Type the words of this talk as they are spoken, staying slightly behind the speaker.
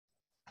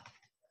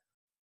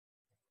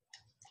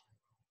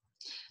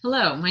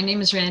Hello, my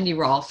name is Randy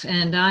Rolfe,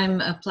 and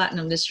I'm a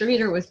platinum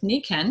distributor with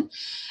Nikken.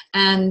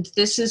 And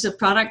this is a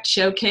product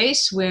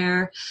showcase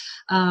where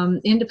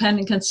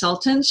independent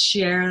consultants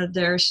share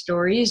their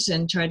stories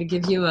and try to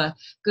give you a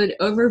good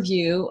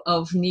overview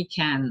of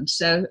Nikken.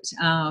 So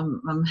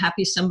I'm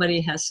happy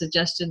somebody has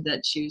suggested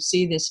that you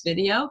see this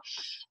video,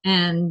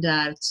 and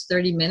it's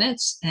 30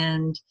 minutes,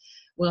 and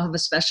we'll have a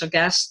special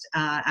guest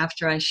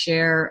after I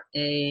share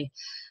a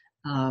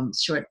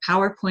short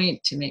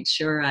PowerPoint to make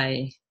sure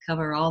I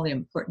cover all the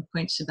important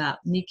points about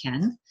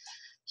Nikken.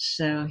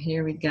 So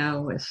here we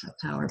go with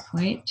a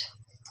PowerPoint.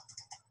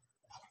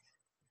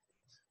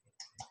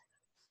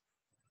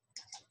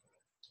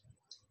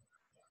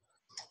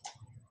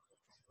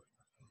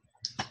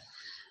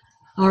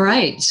 All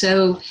right,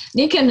 so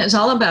Nikken is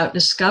all about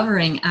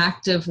discovering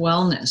active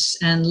wellness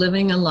and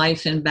living a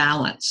life in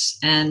balance.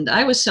 And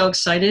I was so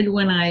excited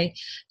when I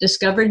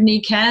discovered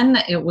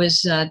Nikken. It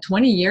was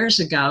 20 years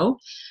ago.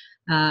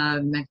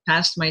 I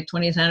passed my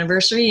 20th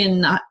anniversary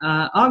in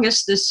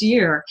August this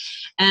year.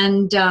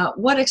 And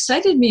what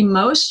excited me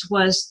most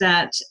was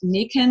that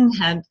Nikken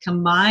had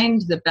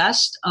combined the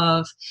best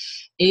of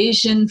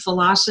Asian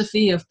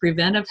philosophy of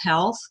preventive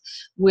health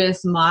with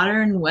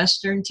modern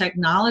Western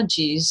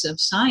technologies of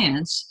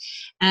science,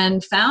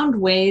 and found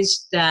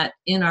ways that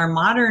in our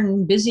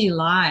modern busy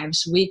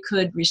lives we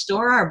could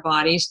restore our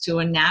bodies to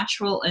a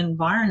natural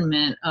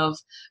environment of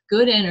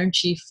good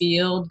energy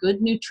field,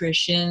 good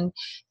nutrition,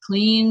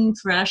 clean,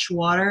 fresh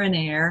water and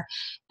air.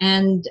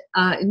 And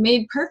it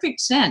made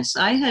perfect sense.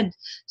 I had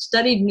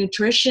studied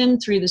nutrition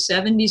through the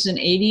 70s and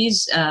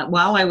 80s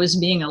while I was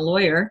being a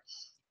lawyer,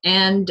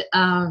 and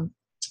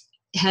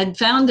had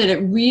found that it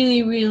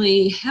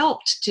really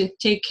helped to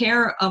take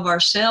care of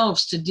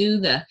ourselves, to do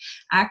the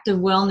active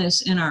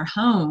wellness in our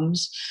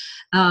homes.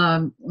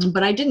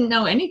 But I didn't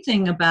know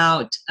anything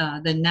about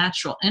the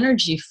natural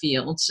energy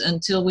fields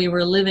until we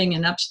were living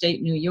in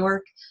upstate New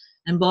York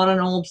and bought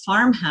an old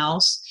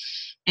farmhouse.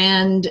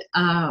 And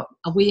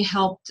we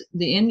helped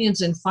the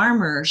Indians and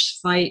farmers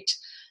fight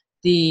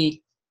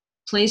the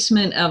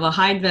placement of a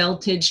high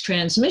voltage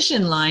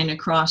transmission line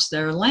across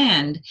their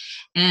land.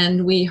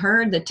 And we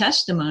heard the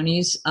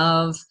testimonies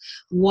of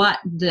what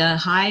the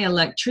high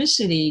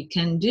electricity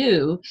can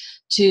do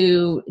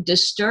to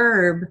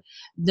disturb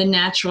the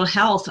natural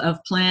health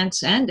of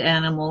plants and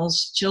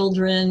animals,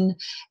 children,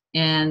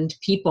 and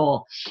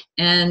people.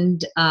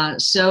 And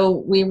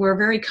so we were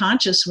very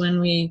conscious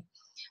when we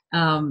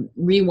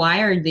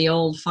rewired the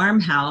old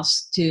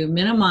farmhouse to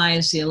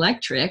minimize the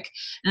electric.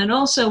 And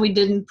also we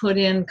didn't put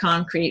in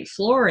concrete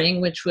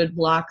flooring, which would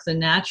block the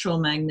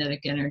natural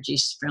magnetic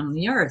energies from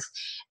the earth.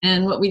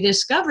 And what we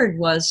discovered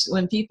was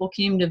when people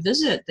came to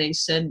visit, they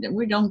said,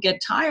 we don't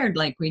get tired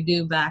like we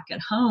do back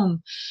at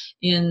home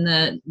in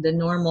the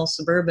normal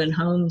suburban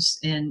homes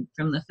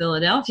from the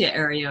Philadelphia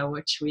area,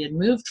 which we had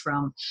moved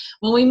from.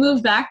 Well, we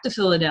moved back to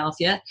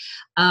Philadelphia,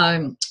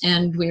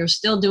 and we were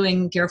still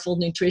doing careful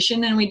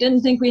nutrition, and we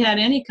didn't think we had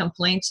any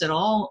complaints at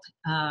all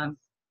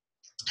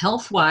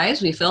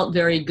health-wise. We felt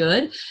very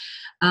good,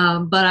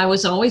 but I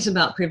was always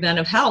about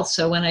preventive health.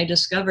 So when I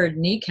discovered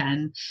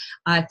Nikken,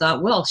 I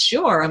thought, well,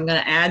 sure, I'm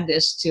going to add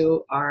this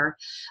to our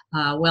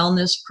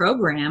wellness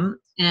program.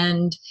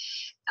 And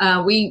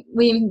we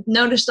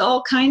noticed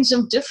all kinds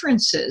of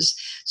differences.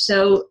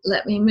 So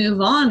let me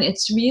move on.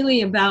 It's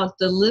really about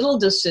the little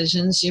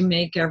decisions you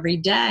make every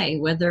day,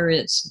 whether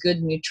it's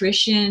good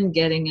nutrition,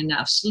 getting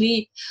enough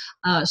sleep,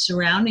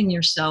 surrounding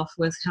yourself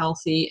with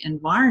healthy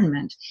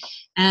environment.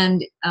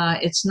 And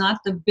it's not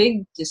the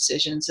big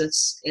decisions,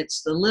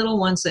 it's the little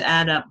ones that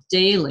add up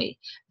daily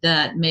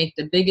that make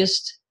the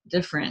biggest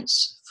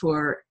difference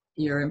for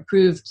your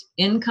improved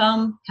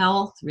income,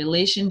 health,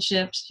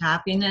 relationships,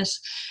 happiness,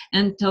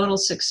 and total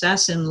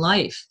success in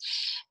life.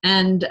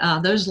 And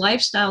those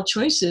lifestyle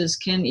choices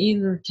can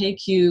either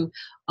take you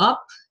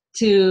up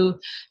to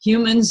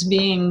humans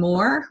being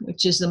more,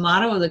 which is the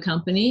motto of the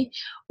company,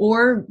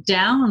 or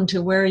down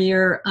to where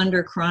you're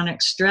under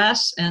chronic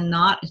stress and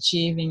not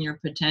achieving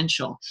your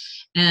potential.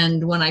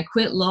 And when I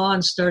quit law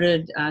and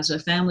started as a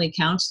family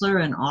counselor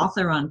and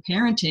author on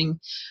parenting,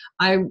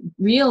 I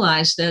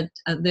realized that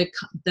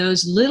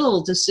those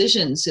little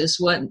decisions is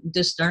what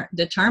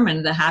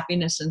determine the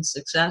happiness and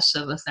success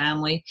of a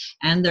family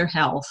and their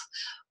health,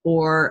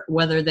 or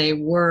whether they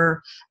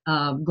were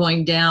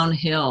going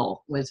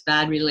downhill with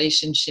bad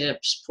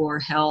relationships, poor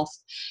health,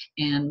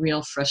 and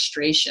real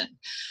frustration.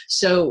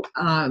 So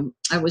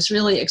I was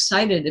really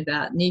excited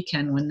about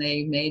Nikken when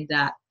they made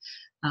that,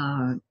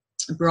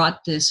 brought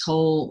this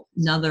whole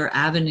another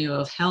avenue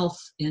of health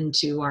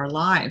into our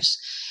lives.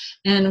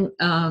 And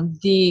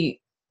the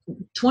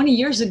 20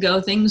 years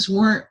ago, things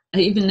weren't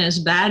even as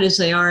bad as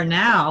they are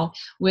now,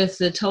 with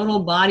the total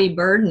body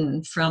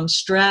burden from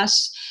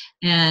stress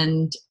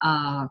and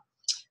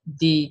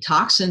the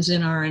toxins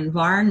in our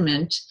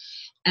environment.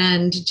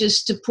 and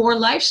just to poor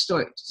life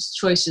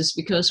choices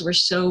because we're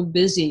so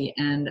busy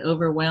and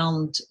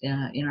overwhelmed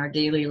in our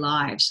daily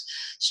lives.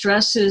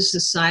 Stress is a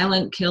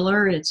silent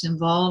killer. It's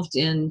involved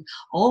in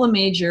all the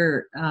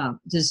major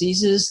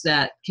diseases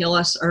that kill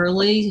us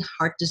early: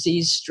 heart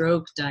disease,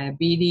 stroke,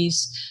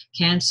 diabetes,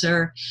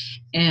 cancer,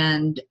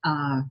 and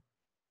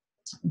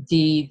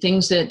the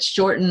things that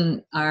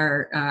shorten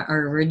our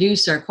or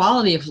reduce our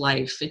quality of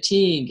life: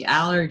 fatigue,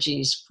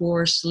 allergies,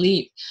 poor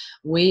sleep,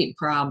 weight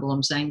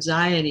problems,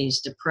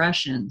 anxieties,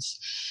 depressions.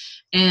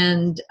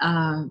 And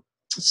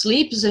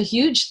sleep is a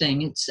huge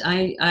thing.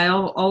 I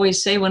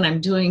always say when I'm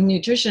doing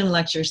nutrition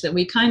lectures that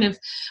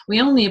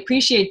we only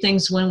appreciate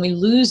things when we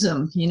lose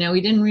them. You know,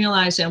 we didn't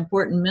realize how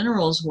important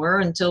minerals were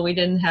until we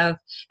didn't have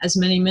as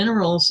many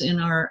minerals in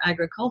our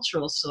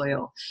agricultural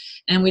soil.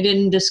 And we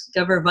didn't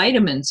discover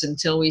vitamins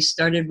until we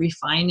started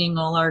refining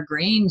all our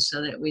grains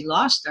so that we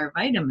lost our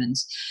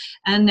vitamins.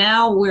 And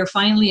now we're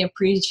finally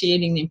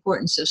appreciating the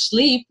importance of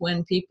sleep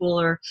when people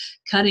are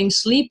cutting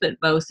sleep at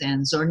both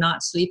ends or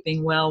not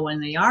sleeping well when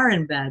they are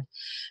in bed.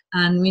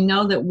 And we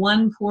know that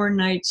one poor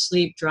night's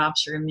sleep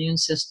drops your immune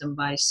system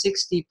by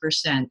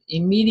 60%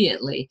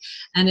 immediately.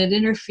 And it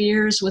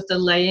interferes with the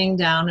laying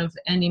down of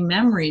any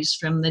memories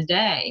from the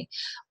day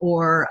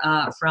or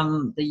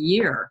from the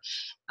year.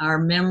 Our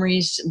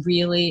memories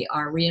really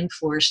are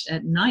reinforced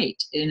at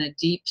night in a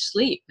deep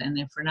sleep. And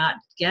if we're not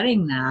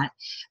getting that,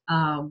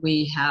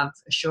 we have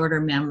a shorter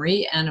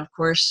memory. And of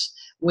course,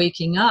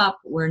 waking up,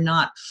 we're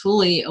not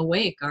fully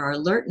awake. Our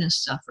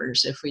alertness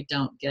suffers if we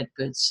don't get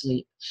good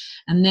sleep.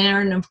 And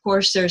then, of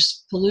course,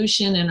 there's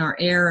pollution in our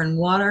air and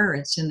water.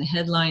 It's in the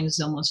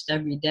headlines almost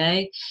every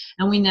day.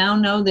 And we now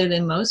know that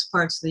in most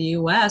parts of the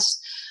US,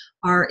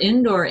 our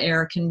indoor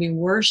air can be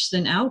worse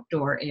than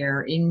outdoor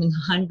air, even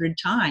 100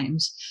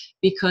 times,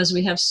 because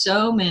we have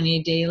so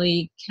many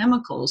daily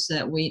chemicals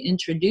that we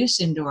introduce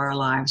into our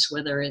lives,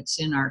 whether it's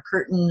in our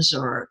curtains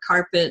or our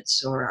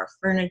carpets or our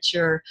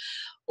furniture,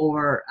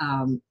 or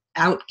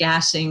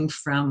outgassing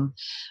from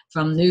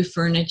new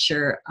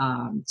furniture,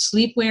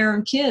 sleepwear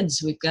in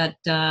kids. We've got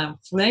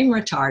flame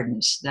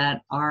retardants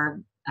that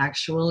are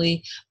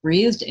actually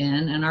breathed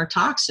in and are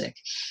toxic.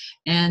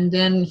 And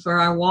then for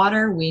our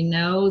water, we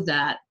know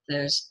that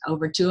there's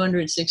over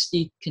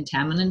 260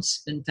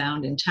 contaminants been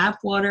found in tap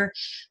water,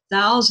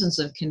 thousands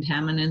of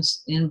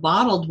contaminants in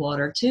bottled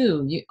water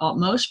too.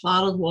 Most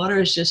bottled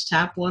water is just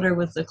tap water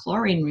with the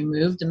chlorine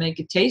removed to make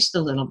it taste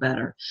a little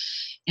better.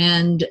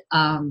 And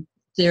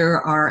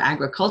there are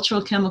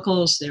agricultural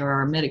chemicals, there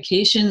are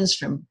medications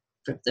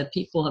that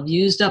people have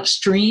used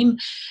upstream,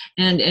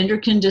 and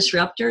endocrine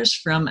disruptors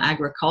from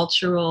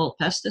agricultural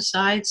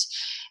pesticides.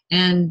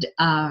 And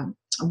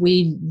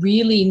we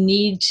really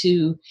need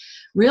to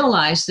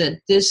realize that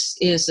this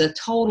is a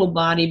total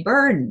body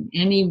burden.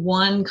 Any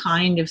one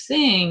kind of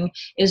thing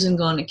isn't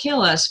going to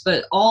kill us,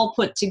 but all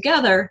put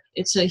together,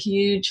 it's a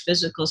huge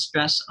physical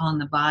stress on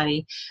the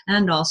body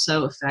and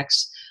also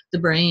affects the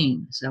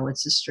brain. So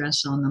it's a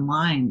stress on the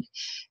mind.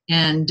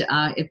 And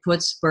it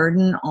puts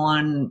burden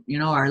on,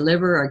 our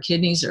liver, our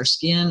kidneys, our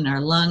skin,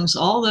 our lungs,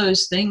 all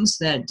those things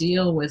that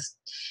deal with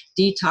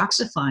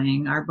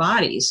detoxifying our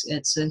bodies.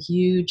 It's a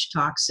huge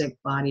toxic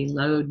body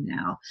load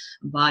now,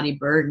 body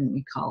burden,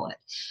 we call it.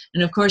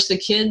 And of course, the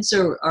kids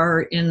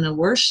are in the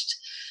worst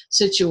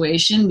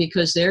situation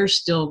because they're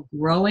still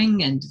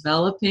growing and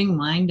developing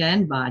mind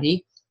and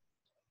body.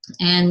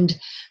 And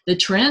the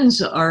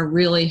trends are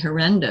really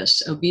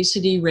horrendous.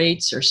 Obesity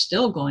rates are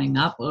still going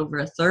up. Over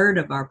a third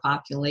of our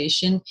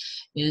population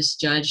is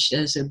judged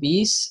as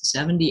obese,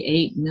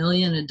 78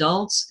 million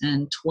adults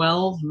and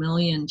 12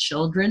 million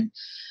children.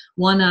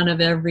 1 out of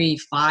every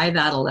 5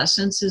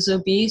 adolescents is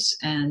obese,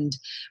 and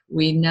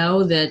we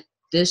know that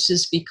this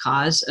is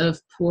because of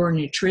poor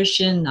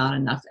nutrition, not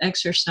enough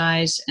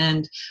exercise,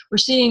 and we're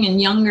seeing in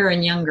younger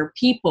and younger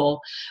people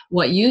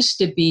what used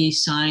to be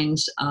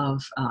signs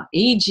of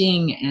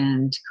aging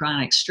and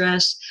chronic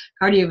stress,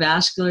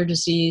 cardiovascular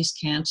disease,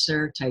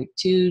 cancer, type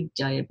 2,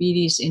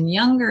 diabetes in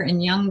younger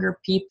and younger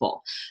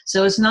people.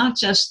 So it's not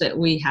just that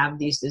we have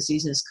these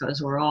diseases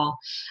because we're all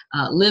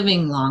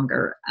living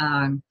longer.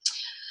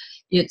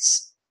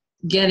 It's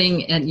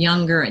getting at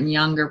younger and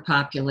younger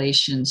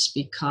populations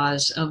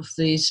because of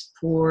these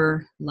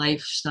poor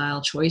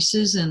lifestyle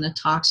choices and the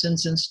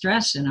toxins and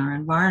stress in our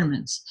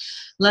environments.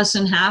 Less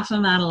than half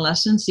of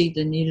adolescents eat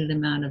the needed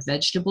amount of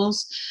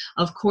vegetables.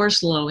 Of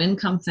course,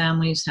 low-income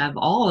families have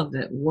all of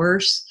it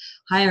worse: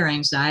 higher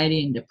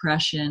anxiety and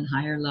depression,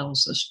 higher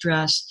levels of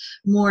stress,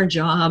 more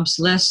jobs,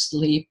 less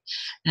sleep,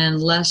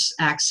 and less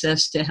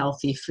access to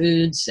healthy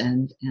foods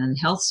and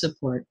health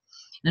support.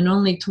 And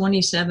only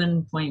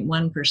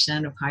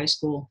 27.1% of high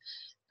school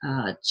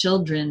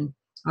children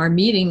are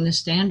meeting the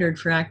standard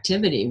for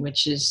activity,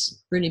 which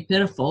is pretty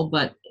pitiful,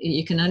 but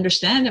you can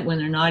understand it when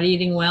they're not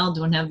eating well,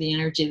 don't have the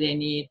energy they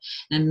need,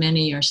 and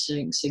many are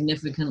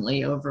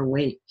significantly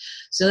overweight.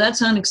 So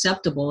that's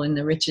unacceptable in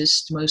the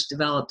richest, most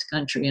developed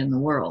country in the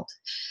world.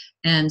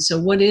 And so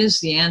what is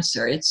the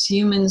answer? It's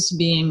humans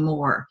being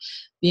more,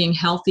 being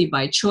healthy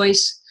by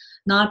choice,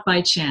 not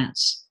by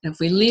chance. If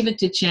we leave it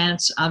to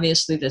chance,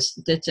 obviously the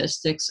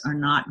statistics are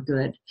not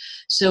good.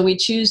 So we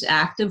choose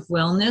active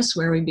wellness,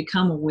 where we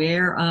become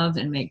aware of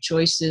and make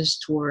choices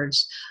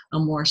towards a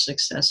more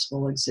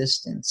successful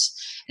existence.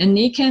 And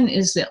Nikken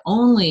is the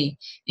only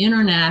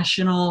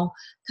international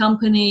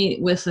company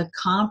with a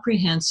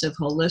comprehensive,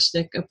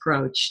 holistic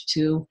approach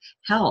to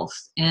health.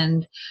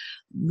 And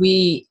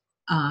we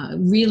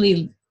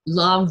really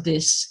love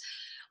this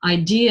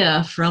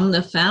idea from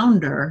the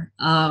founder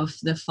of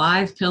the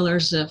 5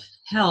 pillars of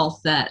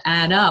health that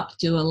add up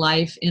to a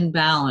life in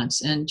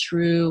balance and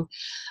true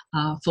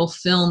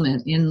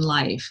fulfillment in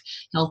life.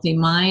 Healthy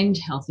mind,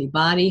 healthy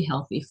body,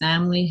 healthy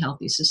family,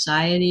 healthy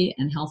society,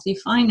 and healthy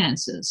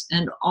finances.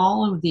 And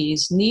all of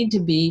these need to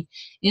be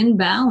in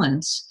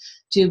balance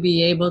to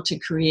be able to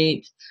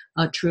create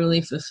a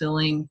truly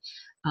fulfilling,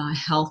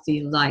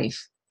 healthy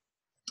life.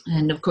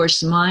 And of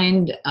course,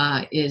 mind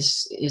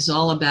is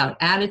all about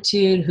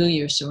attitude, who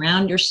you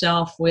surround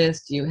yourself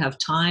with. Do you have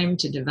time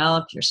to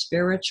develop your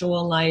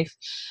spiritual life?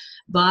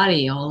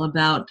 Body, all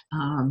about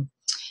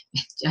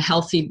a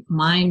healthy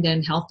mind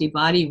and healthy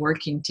body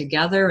working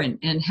together.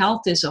 And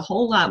health is a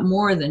whole lot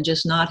more than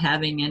just not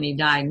having any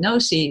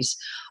diagnoses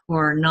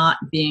or not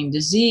being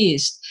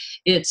diseased.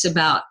 It's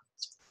about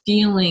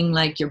feeling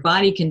like your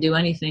body can do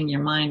anything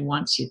your mind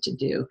wants you to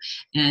do,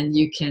 and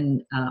you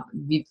can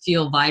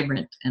feel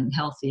vibrant and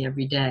healthy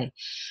every day.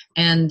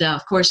 And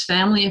of course,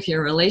 family, if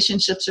your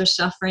relationships are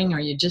suffering or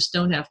you just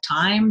don't have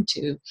time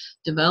to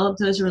develop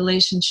those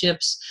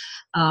relationships,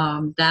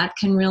 that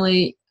can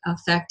really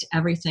affect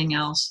everything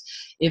else.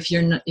 If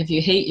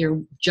you hate your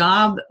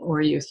job,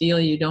 or you feel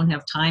you don't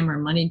have time or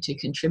money to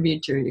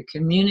contribute to your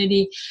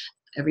community,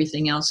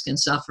 everything else can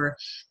suffer.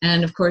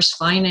 And of course,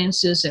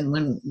 finances. And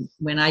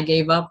when I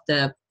gave up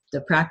the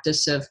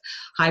practice of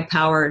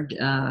high-powered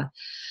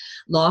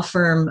law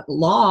firm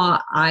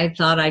law, I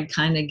thought I'd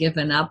kind of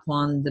given up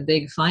on the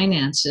big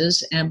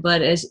finances.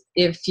 But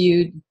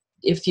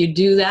if you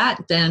do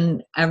that,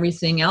 then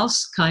everything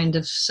else kind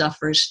of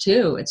suffers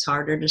too. It's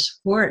harder to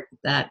support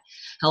that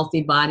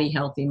healthy body,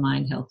 healthy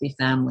mind, healthy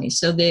family.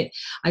 So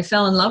I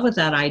fell in love with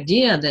that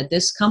idea that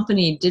this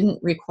company didn't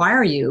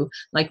require you,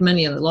 like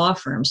many of the law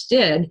firms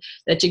did,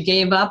 that you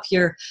gave up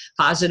your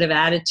positive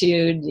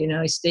attitude,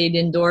 stayed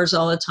indoors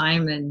all the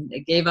time, and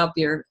gave up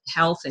your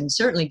health, and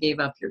certainly gave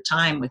up your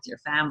time with your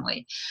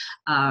family.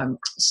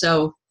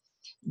 So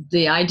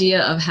the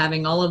idea of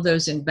having all of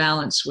those in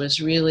balance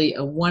was really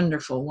a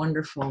wonderful,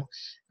 wonderful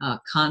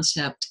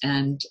concept.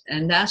 And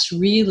that's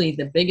really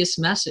the biggest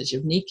message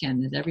of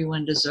Nikken, that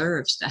everyone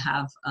deserves to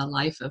have a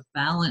life of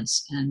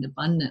balance and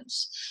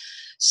abundance.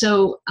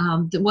 So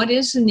what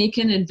is the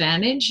Nikken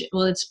advantage?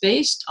 Well, it's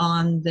based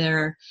on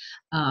their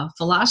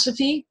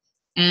philosophy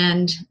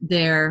and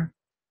their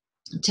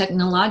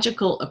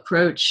technological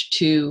approach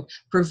to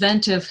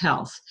preventive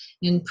health,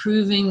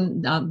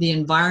 improving the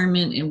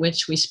environment in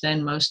which we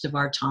spend most of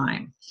our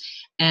time.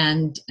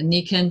 And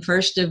Nikken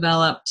first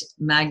developed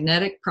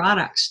magnetic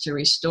products to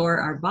restore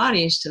our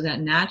bodies to that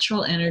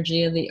natural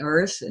energy of the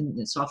earth, and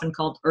it's often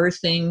called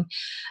earthing,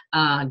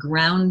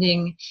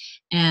 grounding.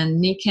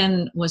 And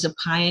Nikken was a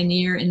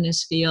pioneer in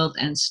this field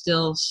and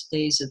still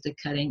stays at the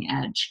cutting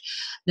edge.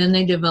 Then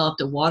they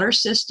developed a water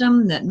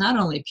system that not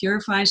only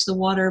purifies the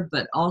water,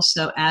 but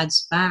also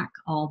adds back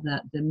all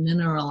the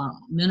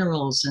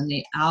minerals and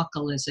the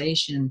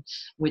alkalization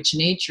which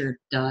nature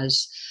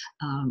does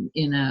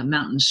in a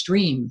mountain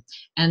stream.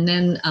 And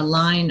then a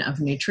line of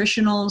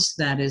nutritionals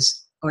that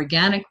is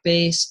organic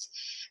based.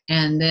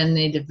 And then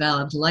they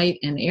developed light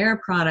and air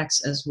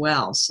products as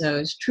well. So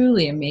it's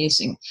truly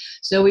amazing.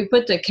 So we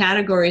put the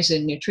categories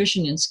in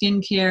nutrition and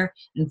skincare,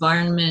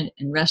 environment,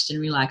 and rest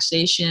and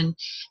relaxation.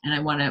 And I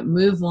want to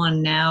move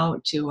on now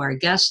to our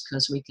guest,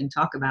 because we can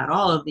talk about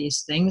all of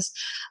these things.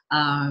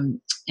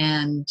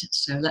 And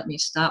so let me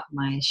stop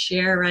my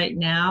share right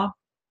now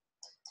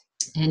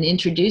and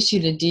introduce you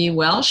to Dee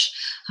Welsh.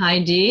 Hi,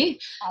 Dee.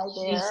 Hi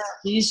there.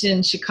 She's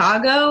in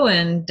Chicago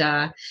and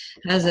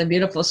has a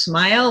beautiful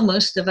smile.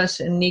 Most of us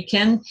in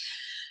Nikken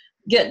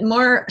get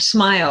more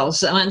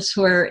smiles once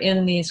we're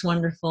in these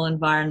wonderful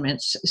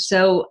environments.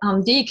 So,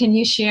 Dee, can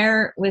you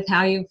share with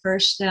how you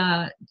first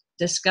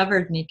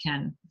discovered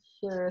Nikken?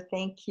 Sure.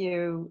 Thank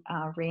you,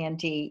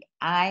 Randy.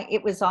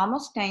 It was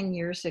almost 9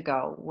 years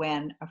ago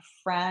when a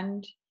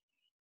friend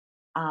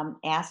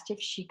asked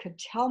if she could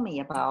tell me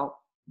about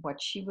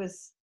what she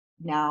was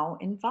now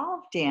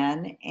involved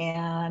in.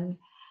 And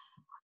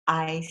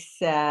I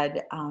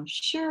said,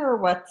 sure,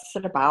 what's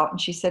it about? And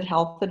she said,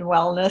 health and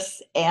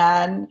wellness.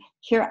 And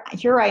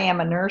here I am,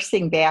 a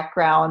nursing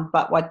background,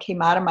 but what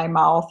came out of my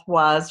mouth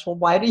was, well,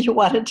 why do you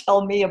want to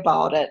tell me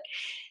about it?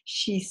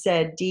 She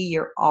said, Dee,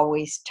 you're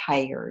always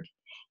tired.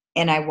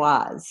 And I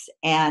was.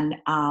 And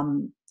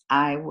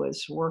I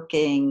was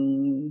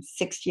working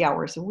 60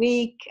 hours a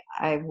week.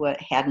 I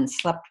hadn't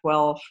slept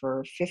well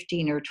for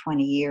 15 or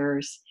 20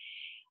 years.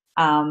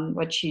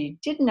 What she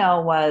didn't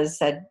know was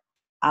that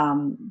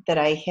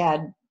I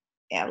had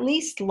at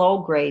least low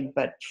grade,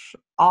 but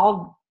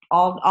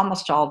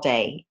almost all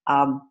day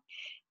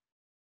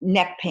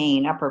neck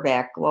pain, upper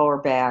back, lower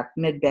back,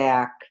 mid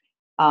back,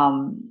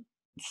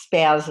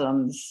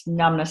 spasms,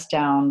 numbness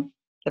down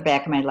the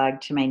back of my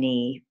leg to my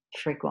knee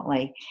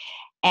frequently.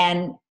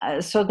 And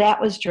so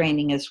that was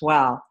draining as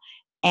well.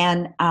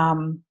 And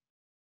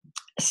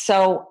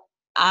so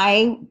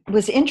I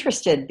was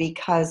interested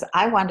because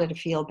I wanted to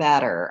feel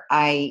better.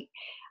 I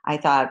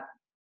thought,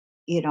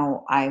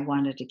 I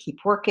wanted to keep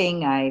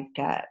working. I've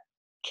got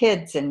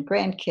kids and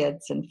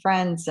grandkids and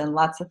friends and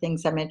lots of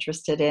things I'm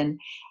interested in.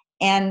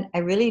 And I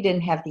really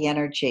didn't have the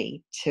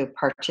energy to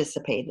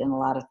participate in a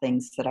lot of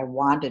things that I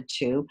wanted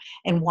to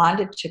and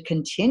wanted to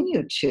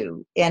continue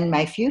to in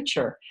my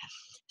future.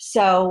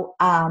 So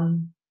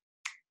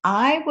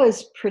I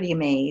was pretty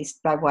amazed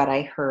by what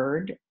I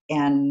heard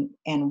and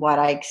what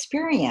I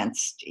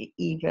experienced,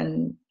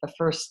 even the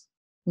first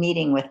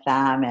meeting with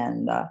them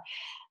and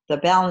the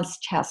balance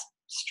test,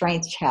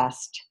 strength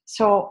test.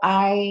 So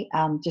I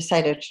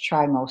decided to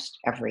try most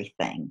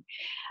everything.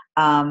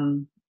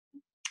 The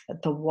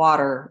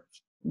water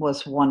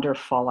was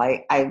wonderful.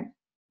 I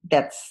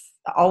that's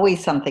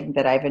always something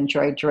that I've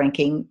enjoyed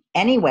drinking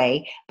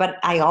anyway, but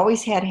I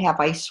always had to have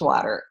ice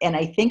water. And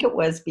I think it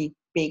was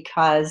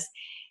because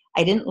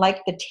I didn't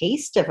like the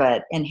taste of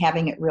it, and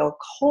having it real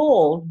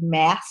cold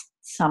masked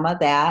some of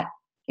that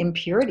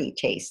impurity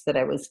taste that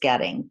I was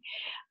getting.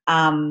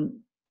 The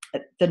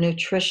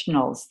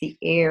nutritionals, the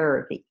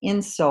air, the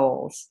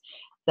insoles,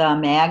 the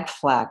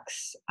MagFlex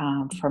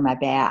for my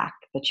back,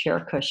 the chair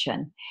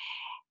cushion.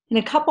 And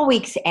a couple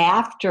weeks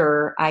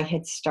after I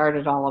had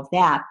started all of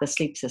that, the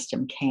sleep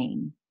system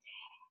came.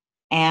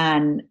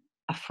 And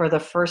for the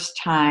first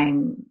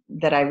time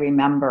that I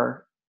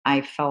remember, I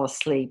fell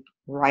asleep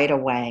right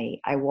away.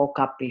 I woke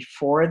up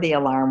before the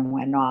alarm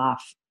went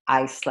off.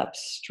 I slept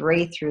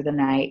straight through the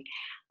night.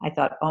 I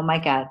thought, oh my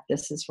God,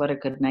 this is what a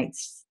good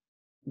night's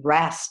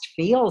rest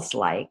feels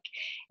like.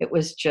 It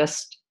was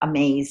just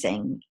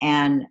amazing.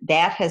 And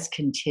that has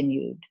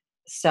continued.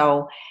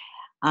 So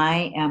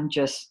I am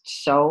just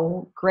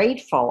so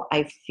grateful.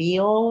 I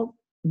feel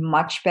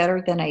much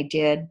better than I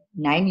did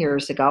 9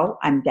 years ago.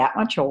 I'm that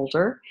much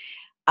older.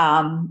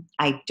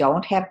 I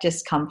don't have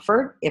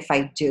discomfort. If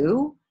I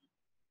do,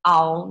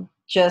 I'll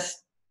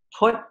just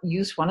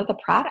use one of the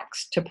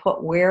products to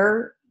put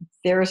where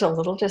there's a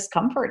little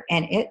discomfort,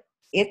 and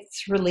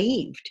it's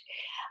relieved.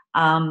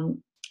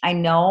 I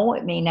know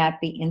it may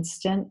not be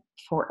instant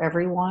for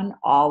everyone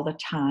all the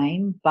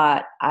time,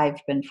 but I've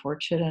been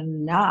fortunate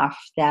enough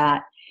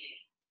that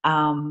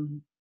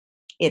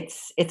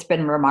it's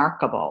been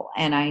remarkable.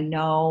 And I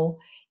know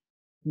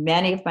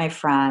many of my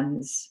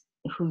friends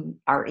who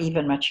are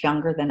even much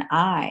younger than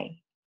I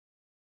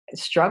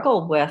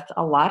struggle with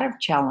a lot of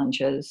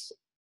challenges,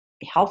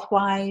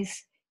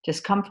 health-wise,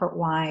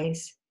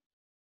 discomfort-wise,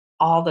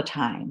 all the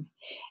time.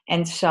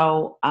 And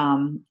so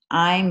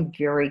I'm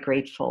very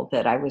grateful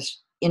that I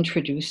was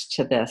introduced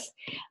to this.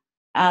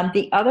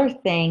 The other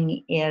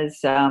thing is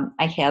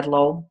I had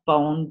low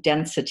bone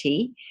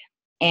density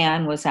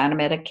and was on a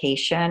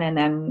medication. And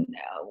then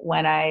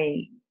when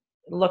I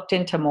looked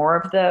into more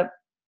of the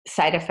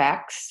side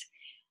effects,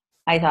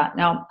 I thought,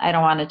 no, I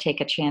don't want to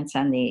take a chance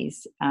on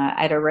these.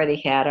 I'd already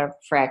had a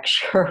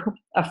fracture,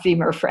 a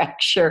femur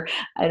fracture.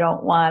 I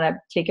don't want to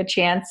take a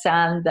chance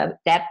on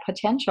that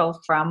potential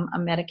from a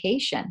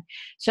medication.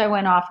 So I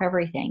went off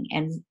everything.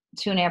 And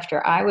soon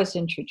after I was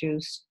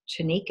introduced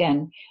to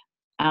Nikken,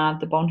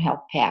 the Bone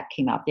Health Pack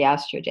came out, the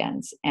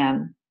Osteogens,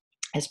 and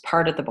as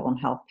part of the Bone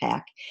Health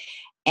Pack.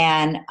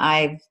 And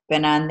I've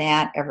been on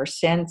that ever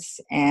since.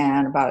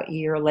 And about a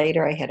year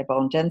later, I had a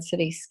bone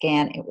density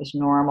scan. It was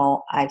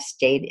normal. I've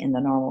stayed in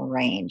the normal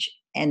range.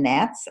 And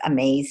that's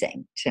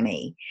amazing to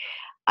me.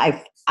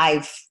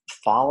 I've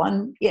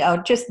fallen,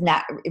 just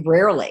not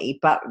rarely,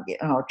 but,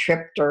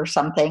 tripped or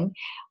something,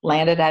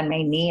 landed on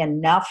my knee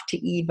enough to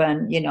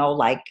even,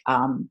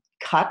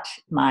 cut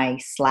my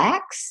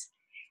slacks,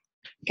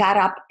 got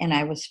up and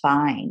I was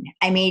fine.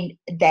 I mean,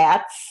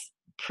 that's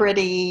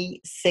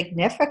pretty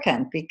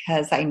significant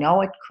because I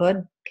know it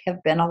could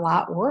have been a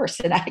lot worse.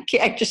 And I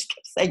just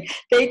kept saying,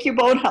 thank you,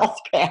 Bone Health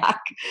Pack.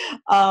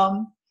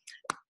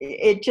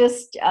 It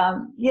just,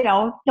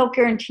 no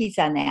guarantees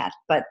on that,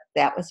 but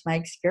that was my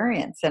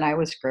experience and I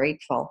was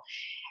grateful.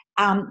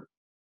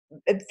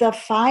 The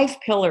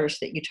 5 pillars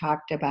that you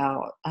talked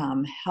about,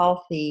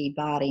 healthy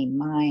body,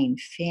 mind,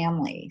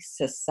 family,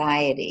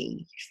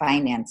 society,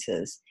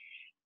 finances,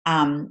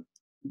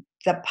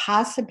 the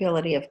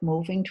possibility of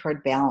moving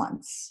toward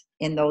balance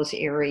in those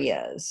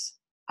areas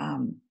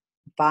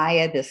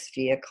via this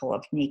vehicle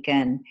of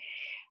Nikken.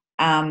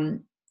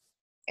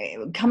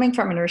 Coming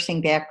from a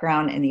nursing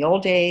background in the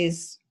old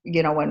days,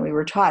 when we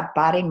were taught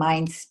body,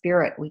 mind,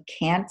 spirit, we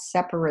can't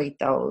separate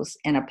those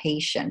in a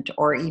patient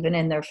or even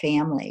in their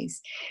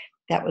families.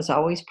 That was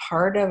always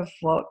part of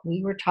what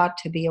we were taught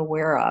to be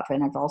aware of.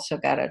 And I've also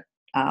got a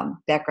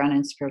background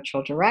in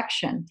spiritual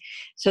direction.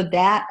 So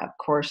that, of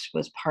course,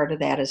 was part of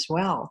that as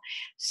well.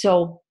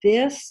 So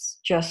this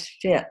just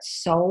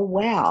fits so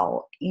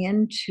well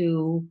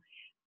into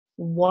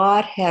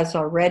what has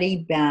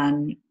already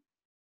been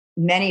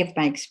many of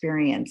my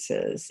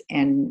experiences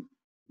and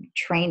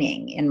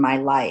training in my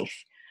life,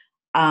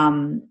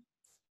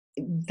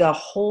 the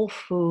whole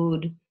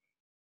food,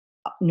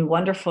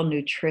 wonderful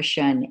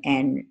nutrition,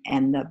 and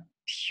the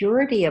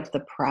purity of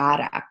the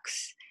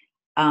products.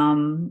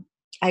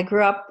 I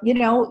grew up,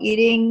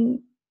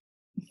 eating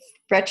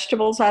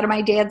vegetables out of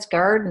my dad's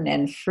garden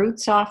and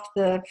fruits off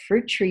the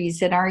fruit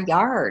trees in our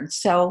yard.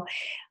 So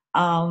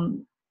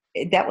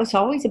that was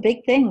always a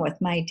big thing with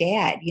my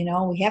dad.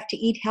 We have to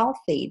eat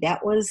healthy.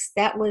 That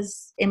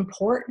was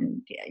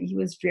important. He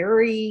was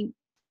very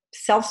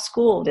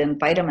self-schooled in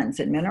vitamins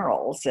and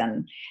minerals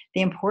and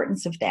the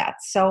importance of that.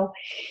 So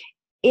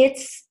it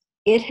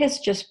has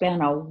just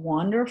been a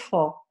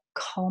wonderful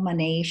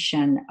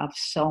culmination of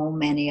so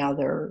many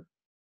other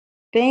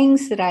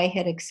things that I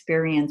had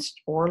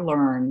experienced or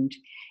learned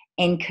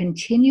and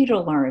continue to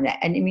learn.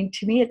 And I mean,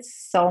 to me,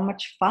 it's so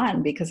much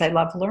fun because I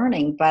love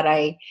learning, but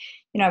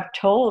I've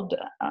told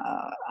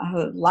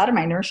a lot of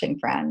my nursing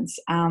friends,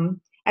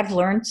 I've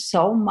learned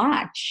so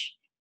much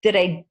that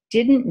I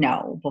didn't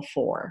know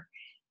before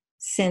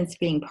since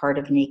being part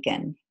of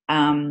Nikken,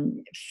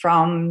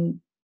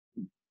 from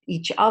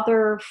each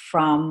other,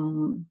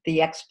 from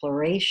the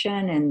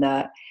exploration and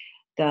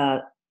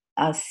the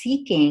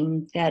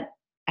seeking that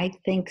I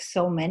think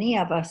so many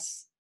of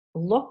us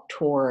look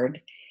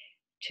toward,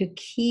 to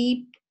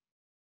keep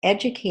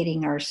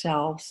educating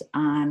ourselves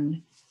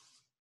on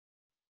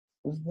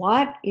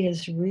what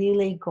is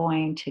really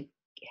going to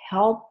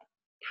help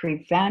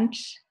prevent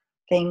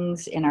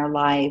things in our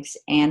lives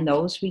and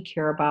those we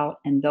care about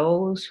and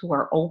those who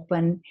are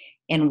open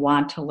and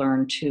want to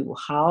learn too,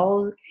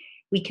 how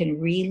we can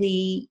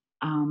really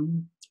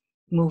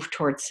move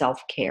towards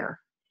self-care.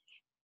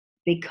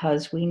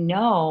 Because we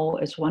know,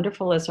 as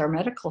wonderful as our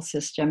medical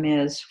system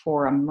is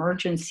for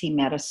emergency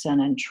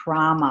medicine and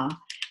trauma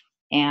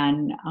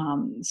and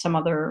some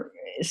other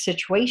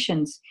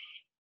situations,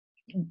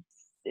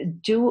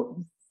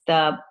 do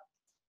the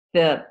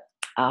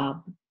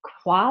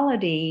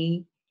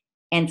quality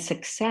and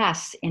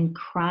success in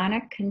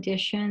chronic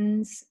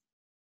conditions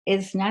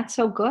is not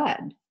so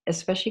good,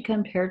 especially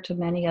compared to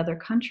many other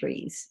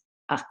countries.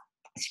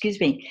 Excuse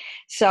me.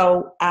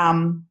 So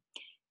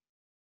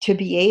to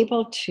be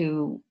able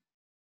to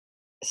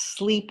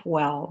sleep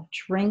well,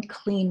 drink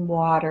clean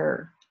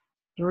water,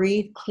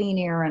 breathe clean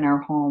air in our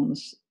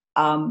homes,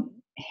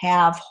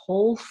 have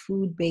whole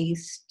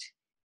food-based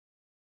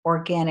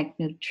organic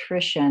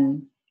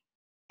nutrition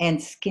and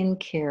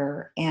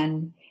skincare.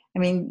 And I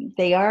mean,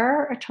 they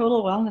are a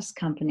total wellness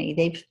company.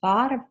 They've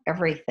thought of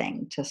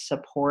everything to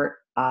support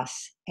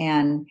us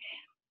and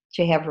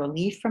to have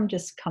relief from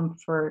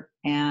discomfort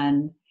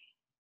and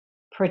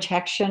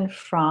protection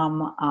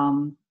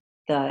from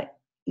the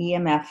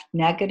EMF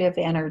negative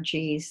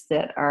energies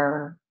that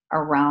are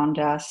around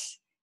us,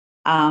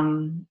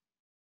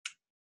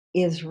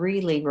 is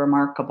really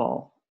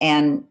remarkable.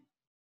 And,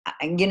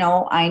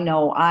 I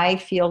know I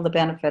feel the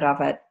benefit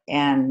of it,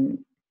 and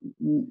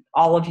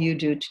all of you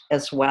do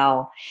as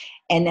well.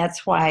 And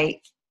that's why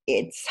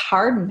it's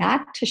hard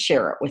not to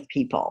share it with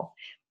people,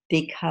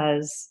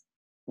 because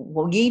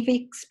we've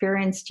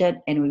experienced it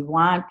and we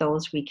want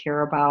those we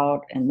care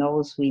about and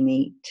those we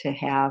meet to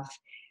have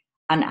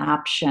an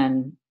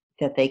option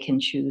that they can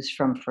choose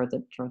from for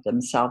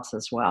themselves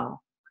as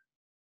well.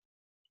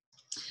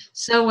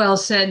 So well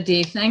said,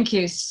 Dee. Thank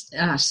you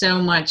so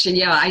much.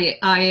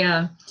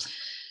 Yeah,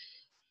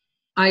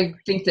 I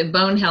think that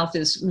bone health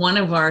is one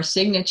of our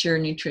signature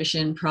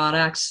nutrition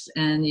products,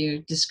 and you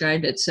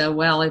described it so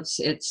well.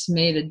 It's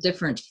made a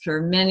difference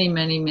for many,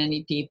 many,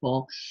 many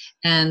people.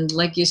 And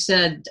like you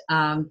said,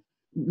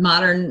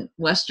 modern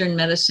Western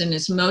medicine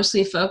is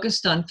mostly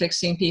focused on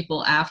fixing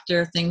people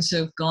after things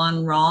have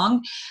gone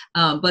wrong,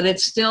 but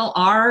it's still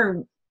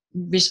our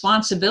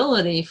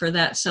responsibility for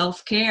that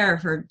self-care,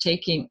 for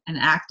taking an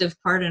active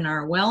part in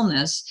our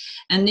wellness.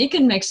 And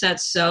Nikken makes that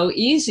so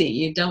easy.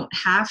 You don't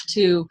have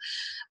to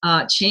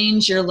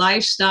change your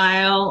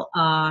lifestyle.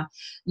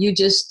 You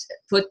just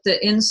put the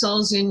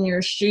insoles in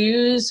your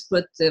shoes,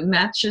 put the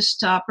mattress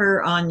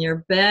topper on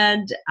your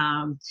bed,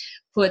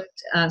 put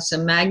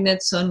some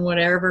magnets on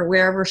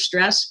wherever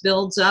stress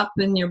builds up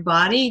in your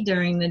body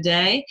during the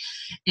day,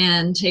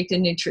 and take the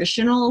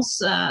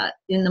nutritionals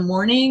in the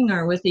morning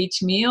or with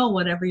each meal,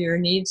 whatever your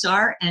needs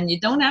are. And you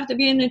don't have to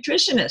be a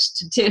nutritionist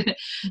to do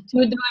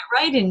it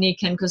right in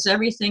Nikken, because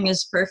everything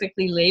is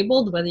perfectly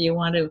labeled, whether you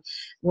want to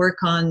work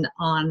on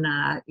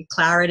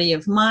clarity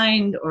of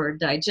mind or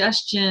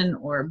digestion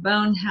or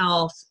bone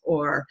health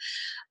or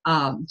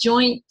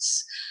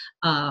joints,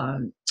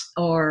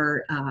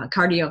 or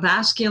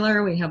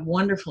cardiovascular. We have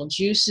wonderful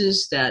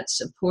juices that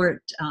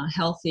support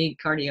healthy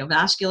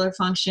cardiovascular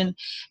function.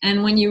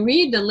 And when you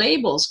read the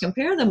labels,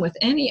 compare them with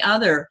any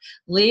other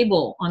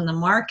label on the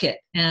market,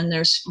 and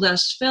there's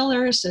less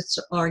fillers. It's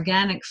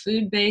organic,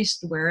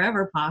 food-based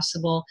wherever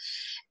possible,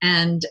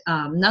 and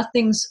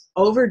nothing's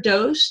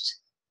overdosed.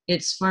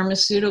 It's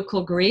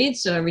pharmaceutical grade,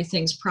 so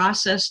everything's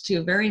processed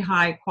to very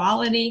high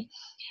quality.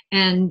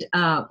 And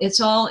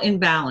it's all in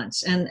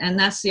balance, and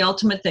that's the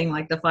ultimate thing.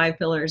 Like the 5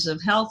 pillars of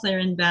health are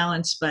in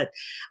balance, but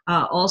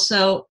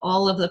also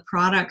all of the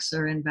products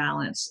are in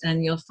balance,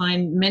 and you'll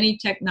find many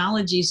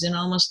technologies in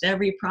almost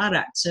every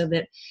product so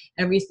that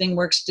everything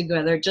works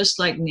together just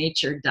like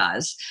nature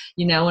does.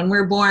 You know, when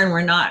we're born,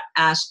 we're not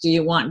asked, do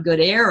you want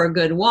good air or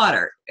good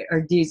water,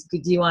 or do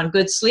you want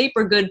good sleep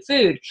or good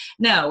food?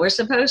 No, we're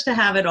supposed to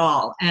have it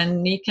all,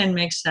 and Nikken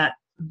makes that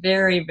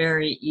very,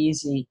 very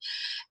easy.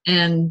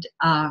 And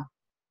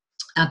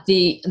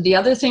the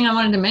other thing I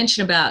wanted to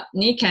mention about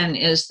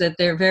Nikken is that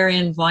they're very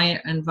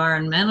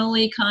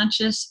environmentally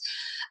conscious.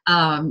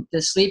 The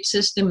sleep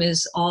system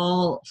is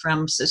all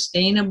from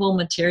sustainable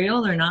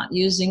material. They're not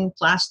using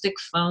plastic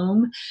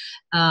foam.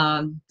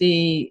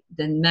 The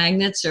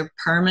magnets are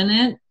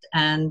permanent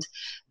and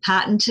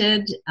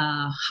patented,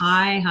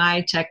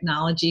 high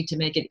technology to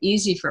make it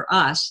easy for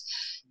us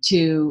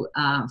to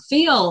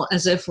feel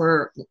as if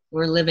we're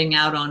living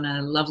out on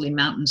a lovely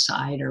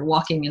mountainside or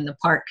walking in the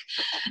park.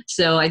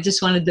 So I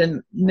just wanted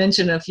to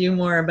mention a few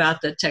more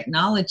about the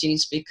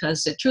technologies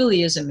because it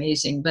truly is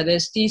amazing. But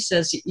as Dee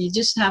says, you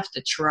just have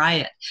to try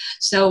it.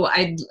 So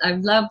I'd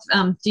love,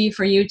 Dee,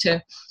 for you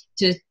to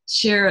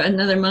share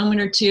another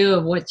moment or two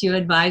of what you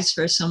advise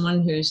for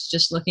someone who's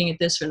just looking at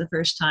this for the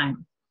first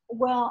time.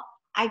 Well,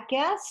 I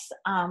guess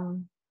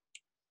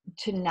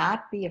to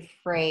not be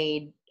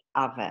afraid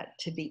of it,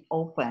 to be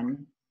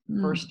open,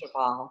 first of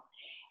all.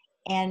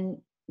 And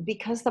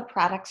because the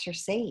products are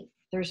safe,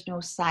 there's no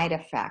side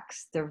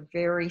effects. They're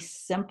very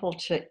simple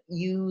to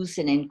use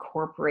and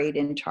incorporate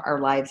into our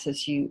lives,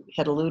 as you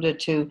had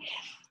alluded to.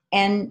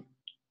 And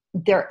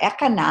they're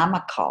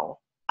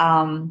economical.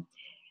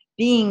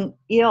 Being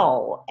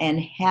ill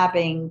and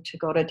having to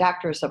go to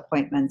doctor's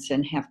appointments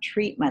and have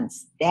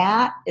treatments,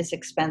 that is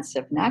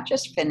expensive, not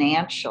just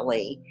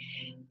financially,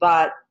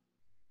 but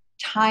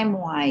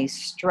time-wise,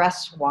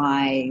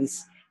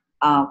 stress-wise,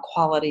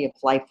 quality of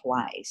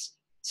life-wise.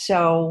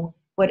 So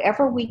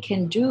whatever we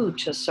can do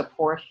to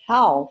support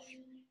health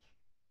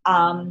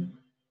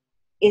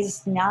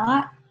is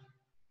not,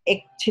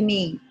 to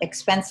me,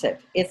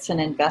 expensive. It's an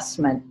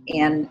investment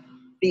in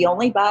the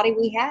only body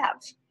we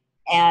have.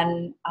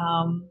 And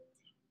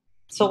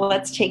so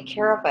let's take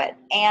care of it.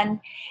 And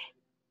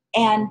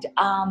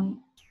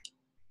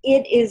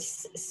it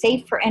is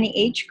safe for any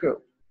age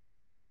group,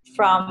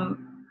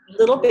 from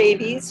little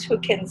babies who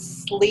can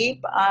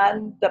sleep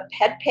on the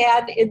pet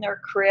pad in their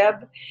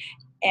crib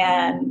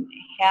and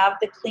have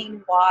the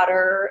clean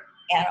water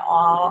and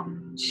all,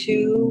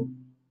 to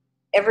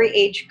every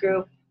age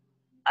group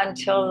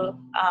until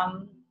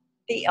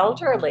the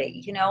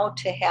elderly, you know,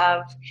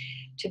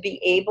 to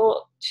be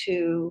able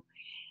to,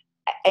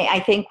 I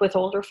think with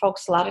older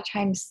folks, a lot of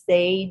times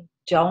they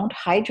don't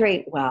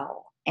hydrate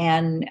well.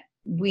 And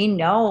we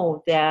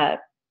know that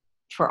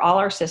for all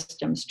our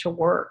systems to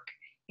work,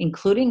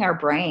 including our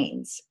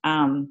brains,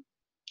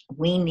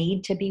 we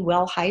need to be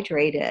well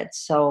hydrated.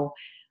 So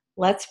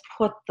let's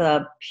put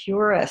the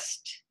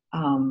purest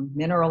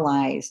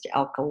mineralized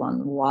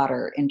alkaline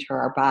water into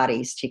our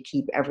bodies to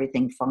keep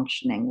everything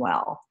functioning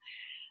well.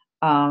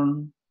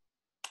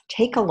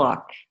 Take a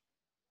look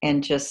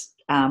and just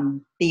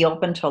be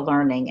open to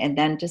learning, and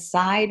then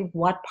decide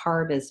what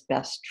part is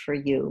best for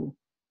you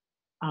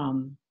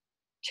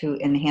to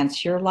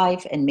enhance your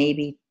life and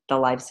maybe the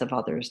lives of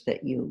others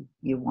that you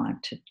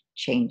want to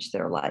change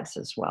their lives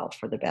as well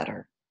for the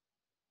better.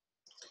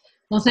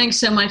 Well, thanks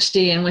so much,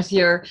 Dee. And with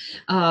your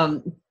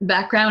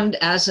background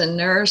as a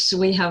nurse,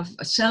 we have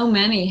so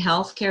many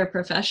healthcare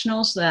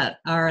professionals that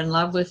are in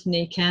love with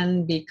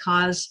Nikken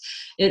because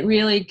it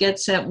really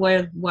gets at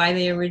why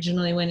they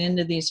originally went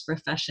into these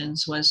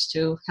professions, was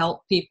to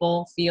help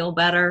people feel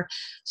better,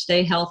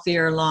 stay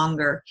healthier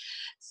longer.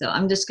 So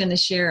I'm just going to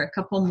share a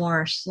couple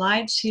more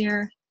slides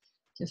here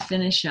to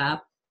finish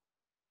up.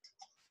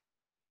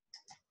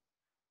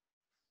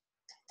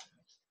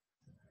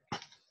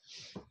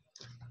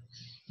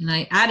 And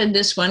I added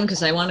this one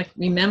because I want to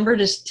remember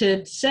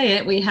to say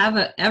it. We have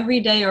an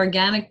everyday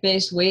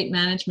organic-based weight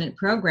management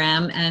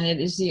program, and it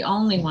is the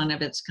only one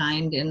of its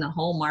kind in the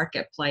whole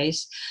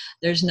marketplace.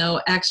 There's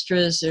no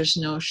extras, there's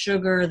no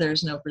sugar,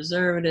 there's no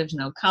preservatives,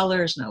 no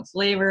colors, no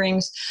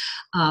flavorings,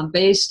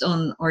 based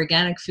on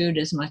organic food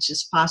as much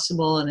as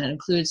possible, and it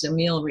includes a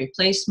meal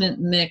replacement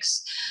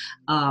mix,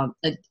 an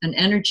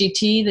energy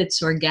tea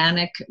that's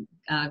organic,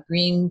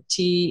 green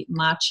tea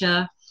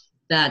matcha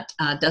that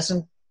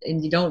doesn't,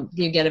 and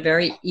you get a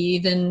very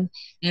even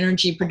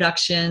energy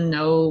production,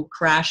 no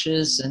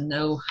crashes and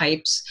no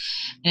hypes,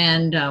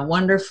 and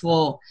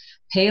wonderful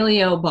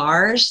paleo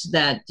bars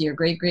that your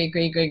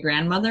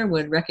great-great-great-great-grandmother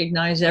would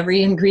recognize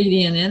every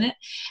ingredient in it.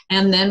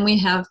 And then we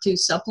have 2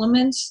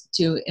 supplements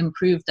to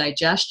improve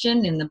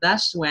digestion in the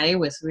best way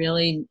with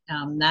really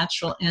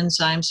natural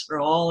enzymes for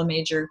all the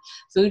major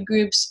food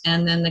groups.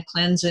 And then the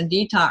Cleanse and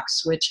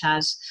Detox, which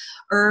has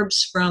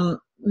herbs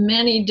from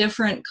many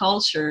different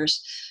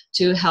cultures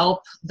to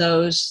help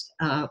those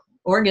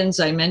organs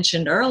I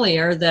mentioned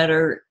earlier that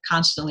are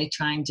constantly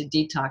trying to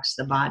detox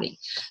the body.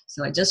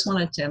 So I just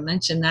wanted to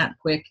mention that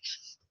quick.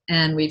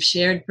 and we've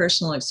shared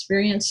personal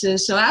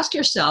experiences. So ask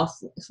yourself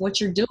if what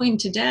you're doing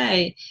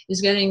today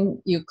is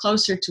getting you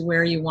closer to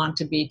where you want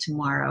to be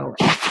tomorrow.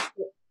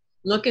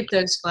 Look at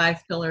those 5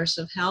 pillars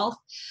of health.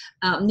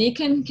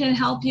 Nikken can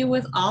help you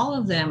with all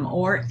of them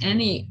or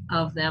any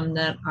of them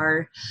that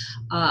are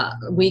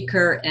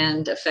weaker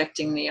and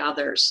affecting the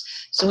others.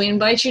 So we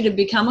invite you to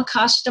become a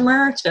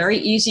customer. It's very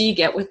easy.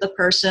 Get with the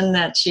person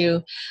that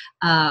you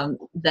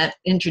that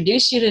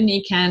introduced you to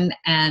Nikken,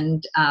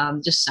 and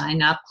just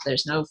sign up.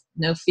 There's no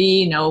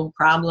fee, no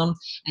problem,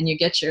 and you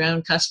get your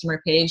own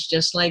customer page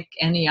just like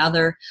any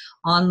other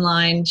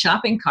online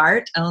shopping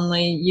cart.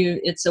 Only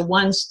it's a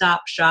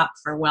one-stop shop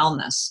for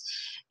wellness.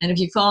 And if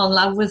you fall in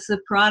love with the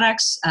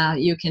products,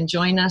 you can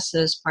join us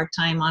as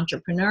part-time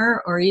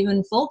entrepreneur or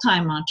even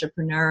full-time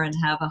entrepreneur and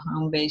have a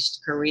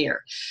home-based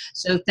career.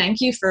 So thank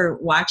you for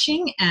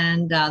watching,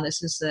 and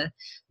this is the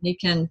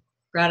Nikken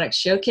Product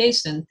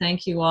Showcase, and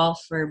thank you all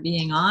for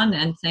being on,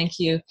 and thank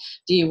you,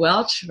 Dee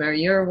Welch, for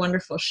your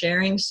wonderful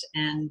sharings,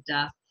 and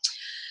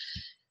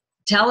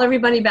tell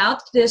everybody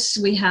about this.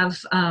 We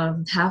have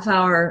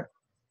half-hour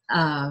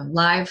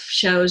live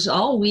shows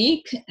all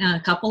week, a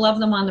couple of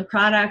them on the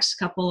products,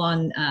 a couple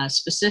on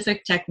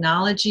specific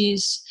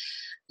technologies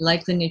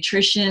like the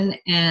nutrition,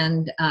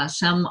 and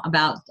some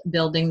about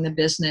building the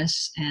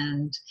business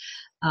and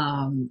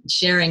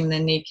sharing the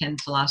Nikken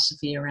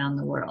philosophy around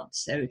the world.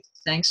 So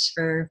thanks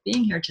for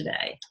being here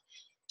today.